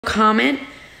comment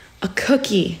a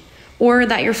cookie or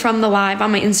that you're from the live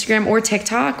on my Instagram or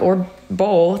TikTok or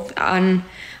both, and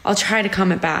I'll try to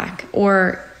comment back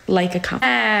or like a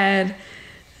comment.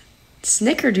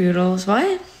 Snickerdoodles,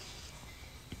 what?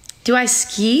 Do I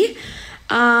ski?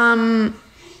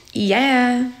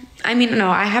 Yeah. I mean, no,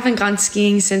 I haven't gone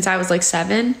skiing since I was like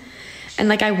 7. And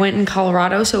like I went in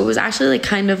Colorado, so it was actually like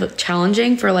kind of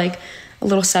challenging for like a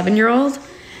little 7-year-old.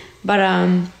 But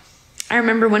I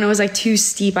remember when it was like too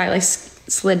steep, I like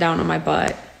slid down on my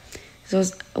butt. So I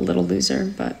was a little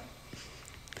loser, but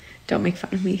don't make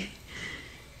fun of me.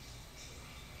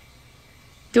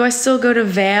 Do I still go to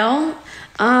Vail?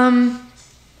 I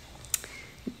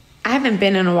haven't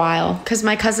been in a while because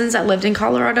my cousins that lived in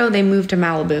Colorado, they moved to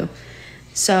Malibu.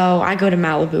 So I go to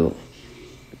Malibu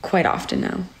quite often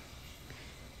now.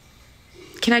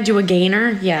 Can I do a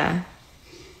gainer? Yeah.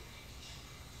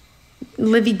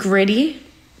 Livvy Gritty.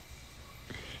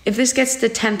 If this gets to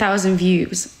 10,000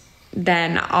 views,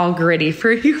 then I'll gritty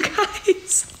for you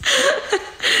guys.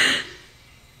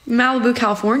 Malibu,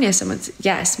 California.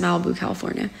 Yes, Malibu,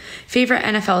 California. Favorite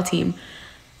NFL team?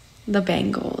 The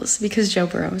Bengals, because Joe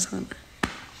Burrow is on.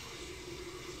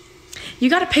 You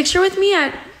got a picture with me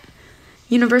at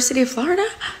University of Florida?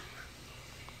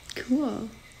 Cool.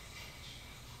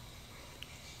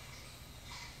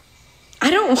 I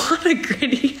don't want a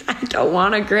gritty. I don't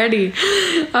want a gritty.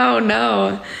 Oh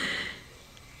no.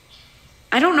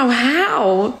 I don't know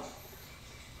how.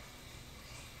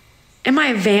 Am I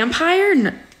a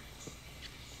vampire?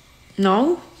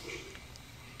 No.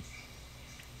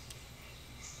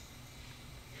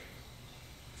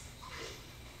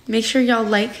 Make sure y'all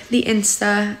like the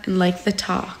Insta and like the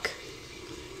talk.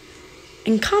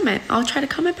 And comment. I'll try to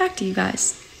comment back to you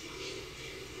guys.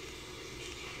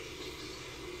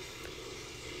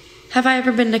 Have I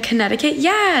ever been to Connecticut?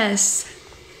 Yes.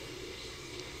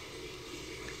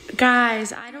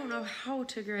 Guys, I don't know how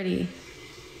to gritty.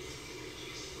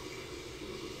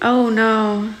 Oh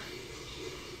no.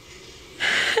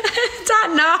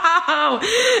 No.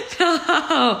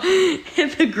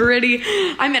 Hit the gritty.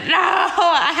 I meant, no,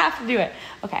 I have to do it.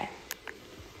 Okay.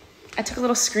 I took a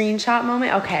little screenshot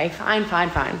moment. Okay, fine.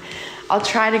 I'll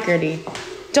try to gritty.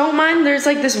 Don't mind, there's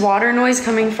like this water noise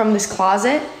coming from this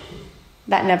closet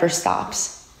that never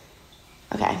stops.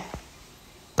 Okay.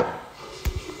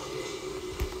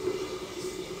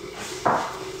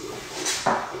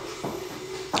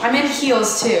 I'm in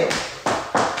heels too.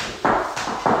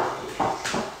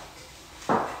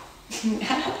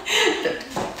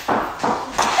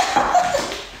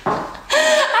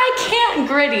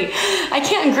 I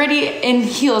can't gritty in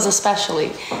heels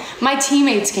especially. My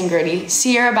teammates can gritty.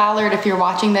 Sierra Ballard, if you're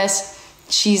watching this,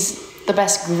 she's the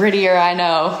best grittier I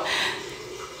know.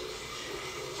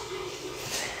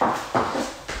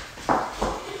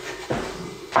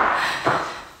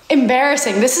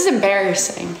 Embarrassing. This is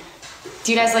embarrassing.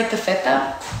 Do you guys like the fit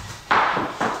though?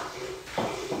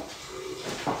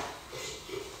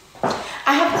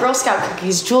 I have Girl Scout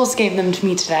cookies. Jules gave them to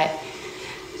me today.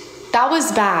 That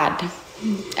was bad.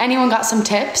 Anyone got some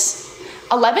tips?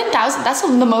 11,000, that's the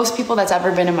most people that's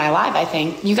ever been in my live, I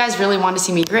think. You guys really want to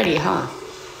see me gritty, huh?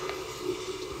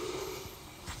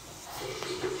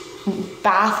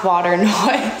 Bath water noise.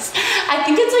 I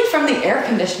think it's like from the air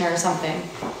conditioner or something.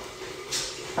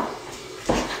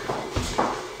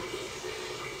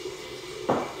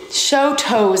 Show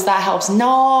toes, that helps.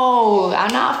 No,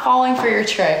 I'm not falling for your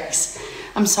tricks.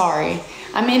 I'm sorry.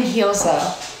 I'm in heels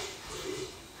though.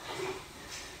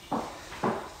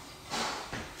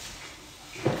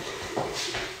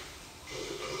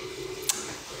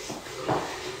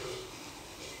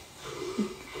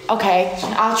 Okay,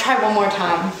 I'll try one more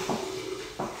time.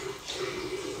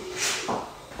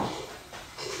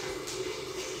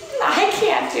 I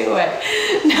can't do it.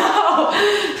 No.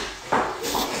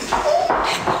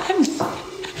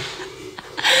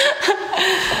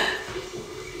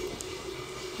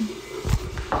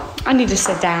 I need to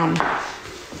sit down.